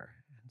 maybe there.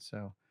 And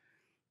so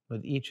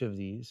with each of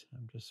these,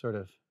 I'm just sort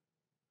of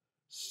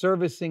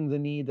servicing the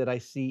need that I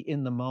see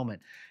in the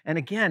moment. And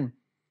again,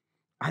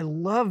 I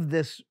love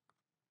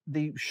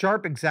the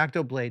sharp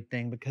X-Acto blade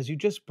thing, because you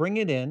just bring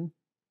it in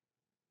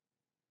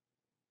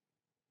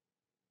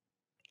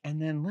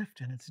and then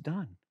lift and it's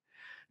done.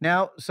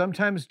 Now,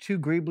 sometimes two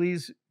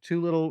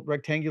little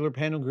rectangular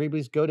panel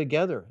greeblies go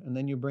together and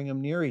then you bring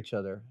them near each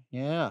other.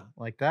 Yeah,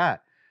 like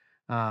that.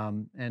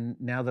 And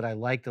now that I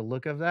like the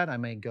look of that, I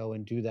may go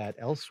and do that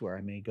elsewhere.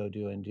 I may go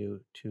do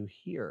two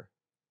here.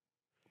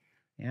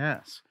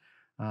 Yes.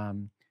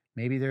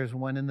 Maybe there's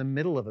one in the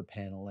middle of a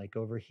panel, like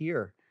over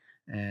here,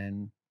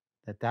 and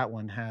that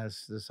one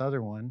has this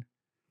other one.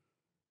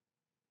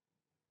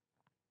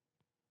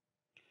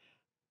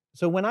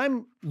 So when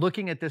I'm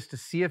looking at this to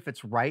see if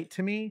it's right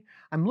to me,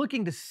 I'm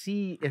looking to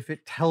see if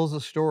it tells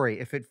a story,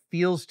 if it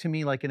feels to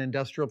me like an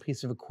industrial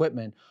piece of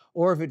equipment,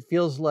 or if it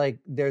feels like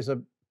there's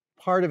a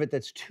part of it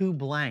that's too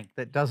blank,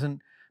 that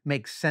doesn't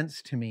make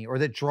sense to me, or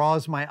that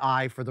draws my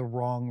eye for the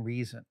wrong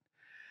reason.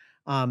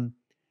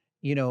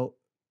 You know,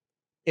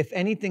 if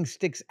anything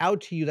sticks out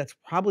to you, that's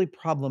probably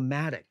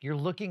problematic. You're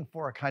looking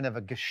for a kind of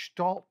a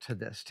gestalt to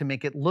this to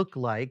make it look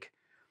like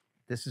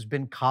this has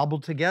been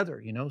cobbled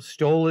together,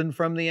 stolen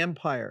from the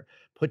empire,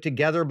 put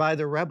together by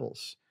the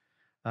rebels.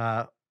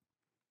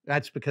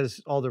 That's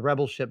because all the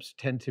rebel ships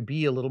tend to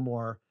be a little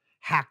more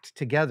hacked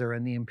together,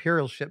 and the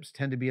imperial ships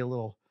tend to be a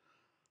little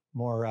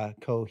more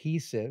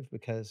cohesive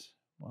because,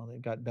 well,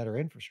 they've got better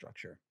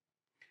infrastructure.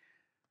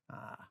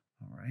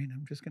 All right,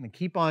 I'm just going to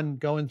keep on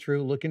going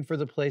through, looking for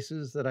the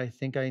places that I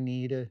think I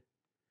need a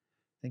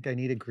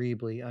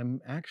greebly.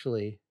 I'm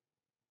actually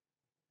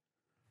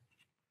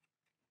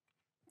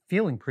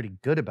feeling pretty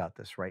good about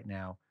this right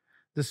now.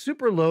 The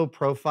super low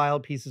profile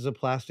pieces of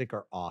plastic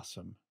are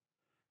awesome.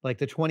 Like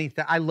the 20,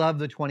 I love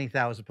the 20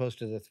 thou as opposed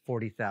to the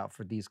 40 thou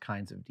for these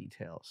kinds of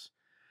details.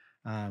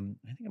 I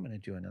think I'm going to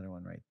do another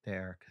one right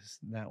there because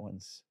that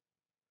one's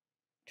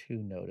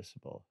too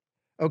noticeable.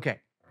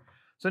 Okay,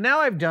 so now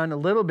I've done a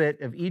little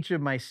bit of each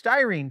of my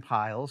styrene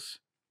piles.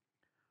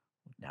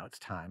 Now it's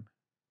time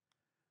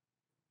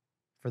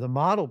for the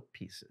model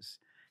pieces.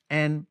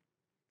 And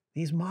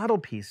these model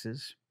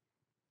pieces,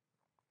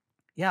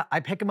 yeah, I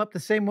pick them up the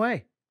same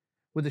way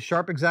with a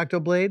sharp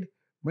X-Acto blade,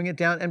 bring it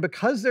down. And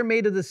because they're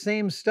made of the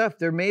same stuff,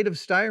 they're made of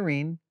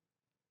styrene,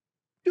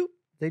 doop,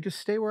 they just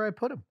stay where I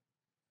put them,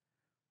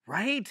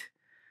 right?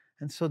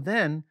 And so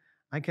then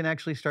I can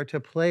actually start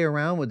to play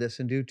around with this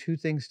and do two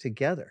things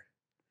together,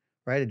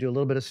 right? I do a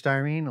little bit of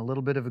styrene, a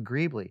little bit of a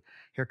greebly.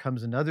 Here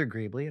comes another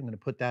greebly. I'm going to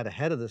put that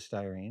ahead of the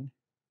styrene.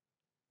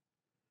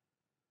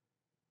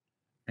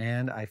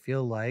 And I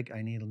feel like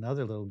I need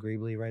another little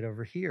greebly right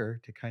over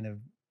here to kind of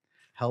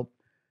help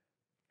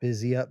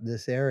busy up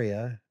this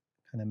area,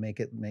 kind of make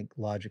it make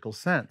logical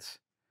sense.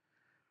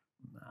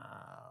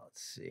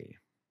 Let's see.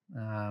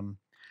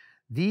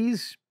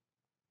 These,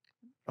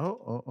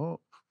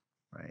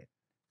 right.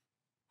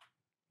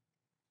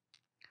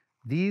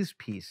 These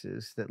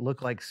pieces that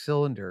look like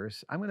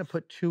cylinders, I'm going to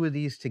put two of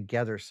these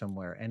together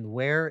somewhere. And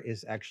where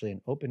is actually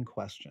an open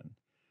question.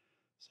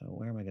 So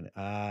where am I going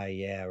to,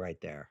 yeah,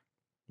 right there.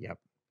 Yep.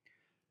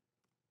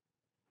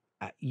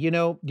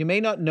 You may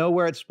not know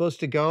where it's supposed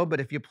to go, but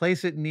if you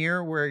place it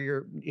near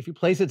where if you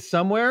place it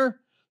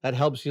somewhere, that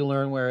helps you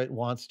learn where it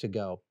wants to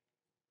go.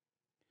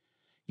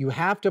 You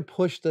have to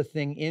push the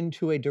thing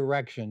into a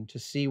direction to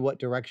see what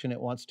direction it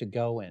wants to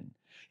go in.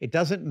 It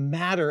doesn't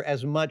matter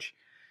as much.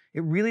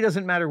 It really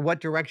doesn't matter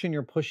what direction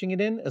you're pushing it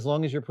in, as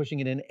long as you're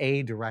pushing it in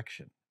a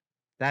direction.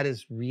 That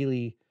is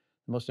really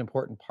the most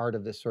important part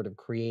of this sort of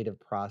creative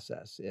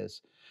process.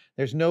 Is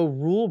there's no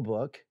rule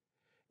book.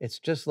 It's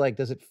just like,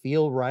 does it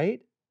feel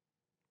right?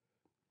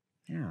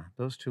 Yeah,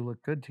 those two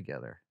look good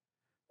together.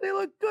 They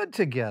look good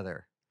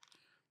together.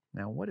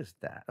 Now, what is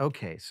that?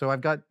 Okay, so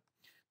I've got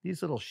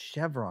these little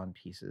chevron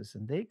pieces,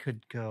 and they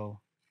could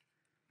go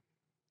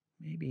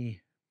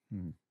maybe,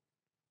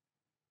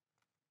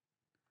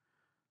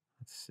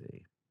 let's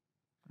see.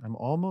 I'm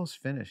almost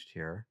finished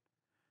here.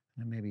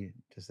 And maybe,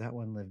 does that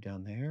one live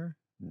down there?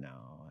 No,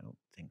 I don't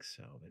think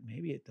so, but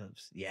maybe it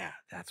does. Yeah,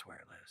 that's where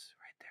it lives,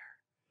 right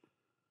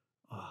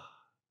there. Oh,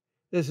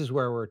 this is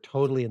where we're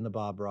totally in the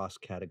Bob Ross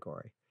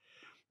category.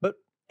 But,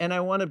 and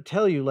I want to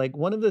tell you, like,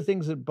 one of the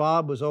things that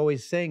Bob was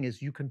always saying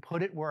is you can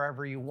put it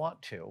wherever you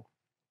want to.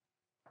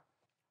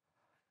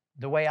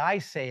 The way I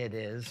say it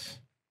is,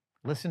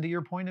 listen to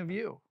your point of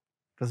view.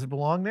 Does it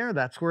belong there?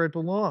 That's where it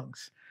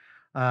belongs.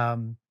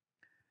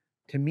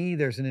 To me,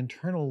 there's an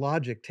internal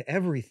logic to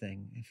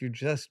everything if you're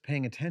just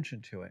paying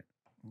attention to it.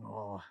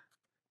 Oh,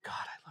 God,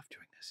 I love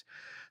doing this.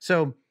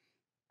 So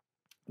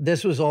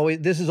this is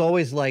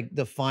always like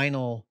the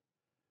final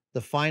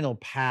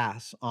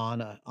pass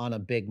on a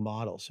big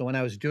model. So when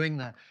I was doing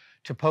the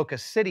Tapoka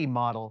City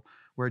model,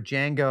 where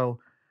Django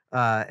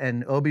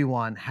and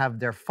Obi-Wan have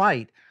their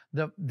fight,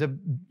 the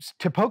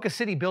Tapoka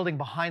City building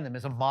behind them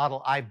is a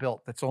model I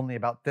built that's only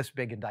about this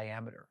big in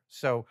diameter.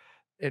 So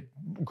it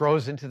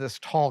grows into this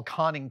tall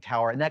conning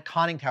tower, and that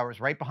conning tower is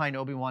right behind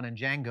Obi-Wan and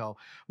Django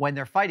when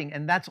they're fighting,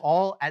 and that's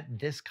all at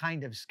this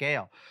kind of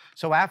scale.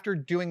 So after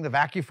doing the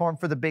vacuform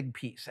for the big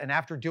piece, and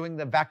after doing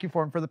the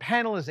vacuform for the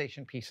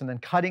panelization piece, and then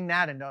cutting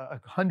that into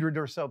 100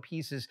 or so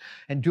pieces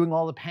and doing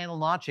all the panel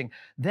notching,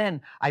 then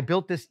I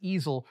built this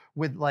easel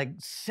with like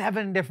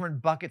 7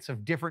 different buckets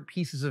of different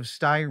pieces of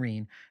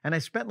styrene, and I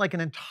spent like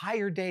an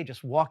entire day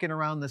just walking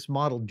around this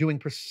model doing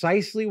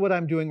precisely what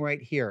I'm doing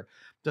right here.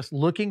 Just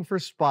looking for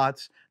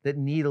spots that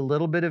need a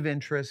little bit of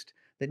interest,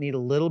 that need a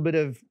little bit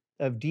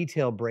of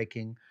detail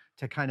breaking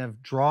to kind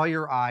of draw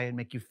your eye and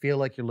make you feel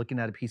like you're looking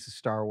at a piece of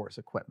Star Wars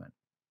equipment.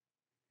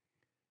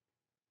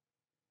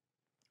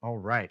 All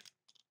right.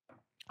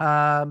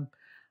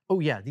 Oh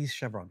yeah, these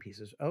chevron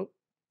pieces. Oh,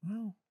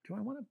 well, do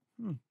I want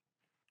to?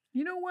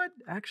 You know what?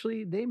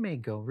 Actually, they may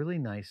go really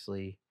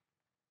nicely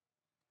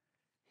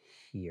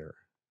here,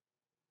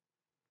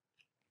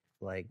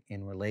 like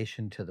in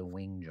relation to the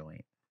wing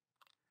joint.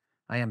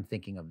 I am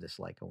thinking of this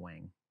like a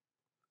wing.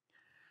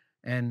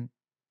 And,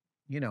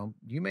 you know,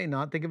 you may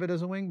not think of it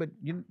as a wing, but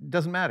it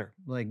doesn't matter.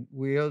 Like,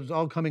 we're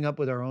all coming up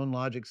with our own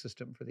logic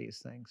system for these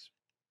things.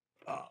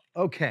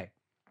 Okay.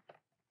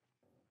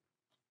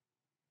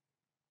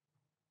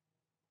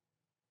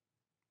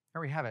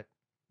 There we have it.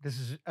 This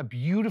is a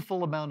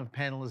beautiful amount of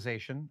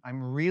panelization.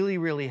 I'm really,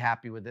 really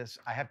happy with this.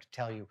 I have to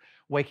tell you,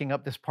 waking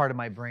up this part of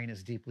my brain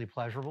is deeply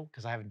pleasurable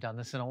because I haven't done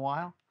this in a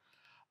while.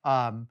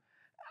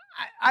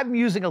 I'm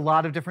using a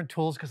lot of different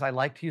tools because I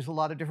like to use a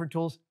lot of different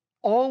tools.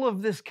 All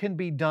of this can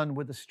be done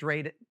with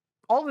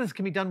all of this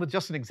can be done with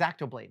just an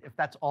X-Acto blade if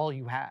that's all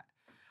you had.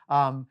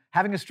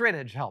 Having a straight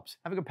edge helps.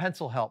 Having a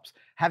pencil helps.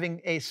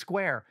 Having a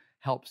square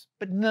helps.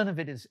 But none of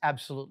it is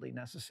absolutely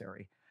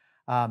necessary.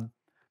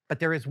 But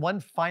there is one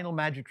final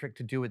magic trick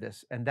to do with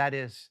this, and that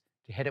is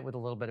to hit it with a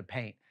little bit of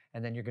paint.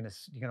 And then you're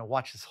gonna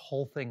watch this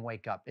whole thing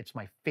wake up. It's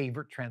my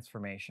favorite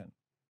transformation.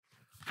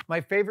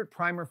 My favorite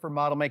primer for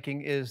model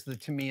making is the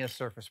Tamiya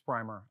Surface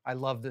Primer. I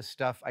love this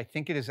stuff. I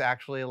think it is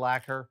actually a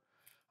lacquer.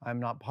 I'm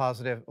not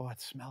positive. Oh, it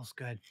smells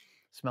good. It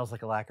smells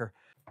like a lacquer.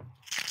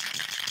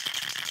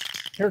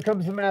 Here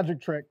comes the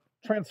magic trick.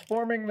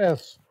 Transforming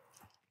this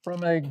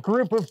from a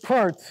group of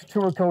parts to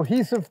a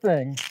cohesive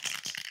thing.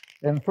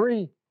 In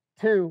 3,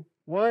 2,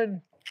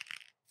 1.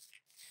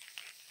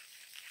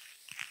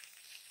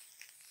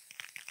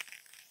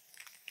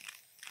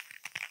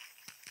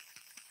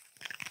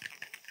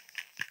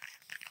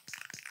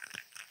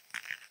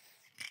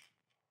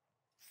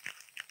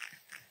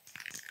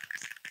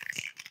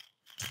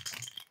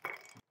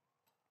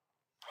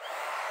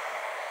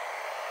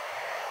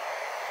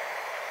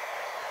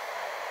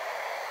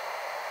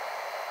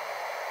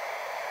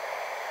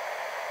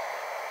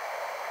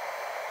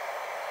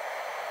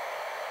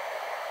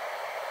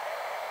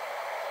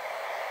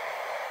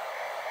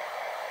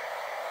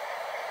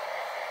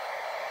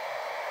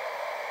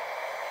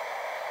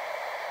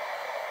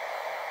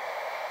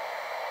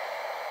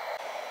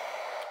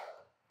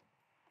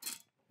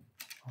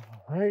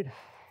 All right.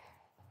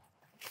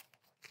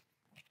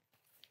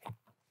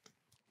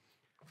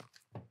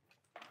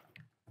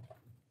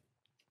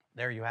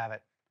 There you have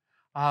it.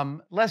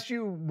 Lest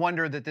you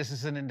wonder that this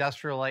is an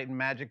industrial light and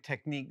magic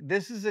technique,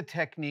 this is a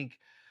technique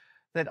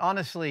that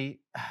honestly,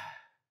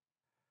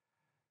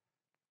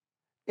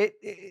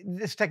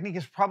 this technique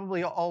is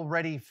probably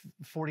already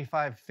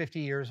 45, 50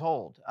 years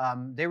old.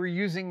 They were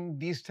using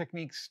these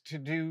techniques to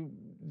do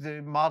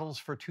the models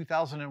for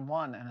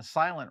 2001 and a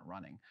silent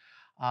running.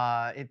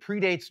 It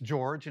predates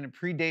George and it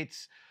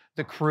predates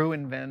the crew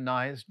in Van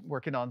Nuys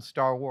working on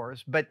Star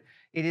Wars, but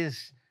it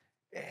is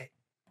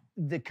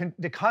the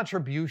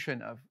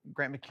contribution of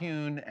Grant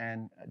McCune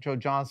and Joe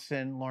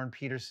Johnston, Lauren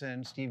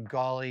Peterson, Steve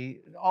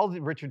Gawley, all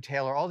the Richard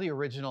Taylor, all the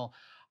original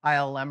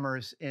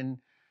ILMers in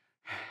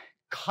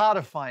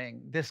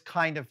codifying this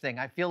kind of thing.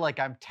 I feel like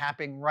I'm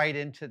tapping right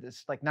into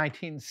this like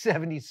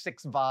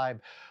 1976 vibe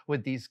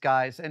with these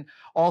guys. And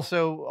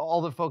also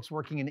all the folks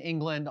working in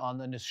England on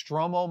the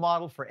Nostromo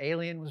model for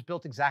Alien was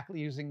built exactly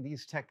using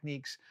these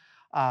techniques.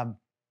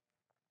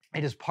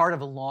 It is part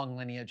of a long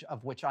lineage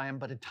of which I am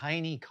but a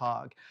tiny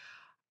cog.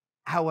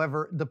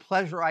 However, the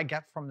pleasure I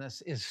get from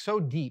this is so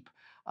deep.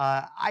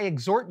 I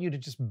exhort you to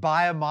just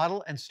buy a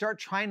model and start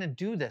trying to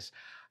do this.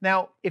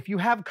 Now, if you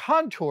have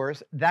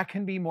contours, that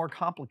can be more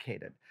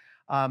complicated.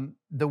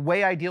 The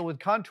way I deal with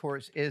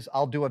contours is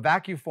I'll do a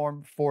vacuum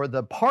form for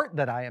the part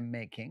that I am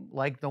making,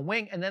 like the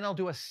wing, and then I'll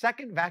do a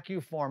second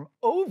vacuum form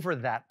over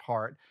that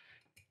part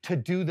to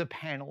do the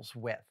panels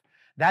with.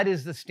 That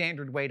is the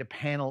standard way to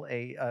panel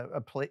a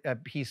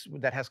piece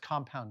that has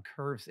compound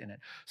curves in it.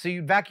 So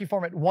you'd vacuum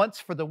form it once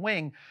for the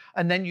wing,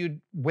 and then you'd,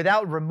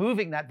 without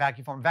removing that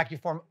vacuum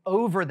form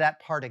over that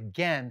part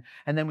again.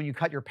 And then when you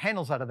cut your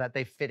panels out of that,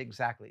 they fit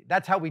exactly.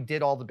 That's how we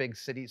did all the big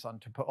cities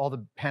all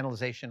the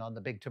panelization on the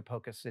big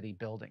Topoka city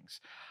buildings.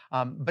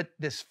 But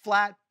this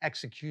flat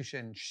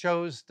execution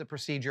shows the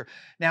procedure.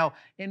 Now,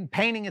 in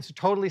painting, it's a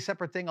totally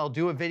separate thing. I'll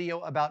do a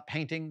video about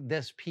painting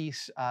this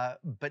piece,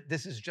 but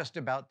this is just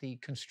about the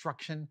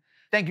construction.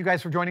 Thank you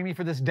guys for joining me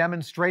for this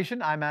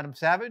demonstration. I'm Adam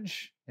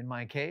Savage in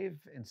my cave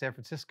in San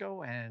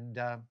Francisco, and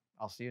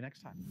I'll see you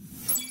next time.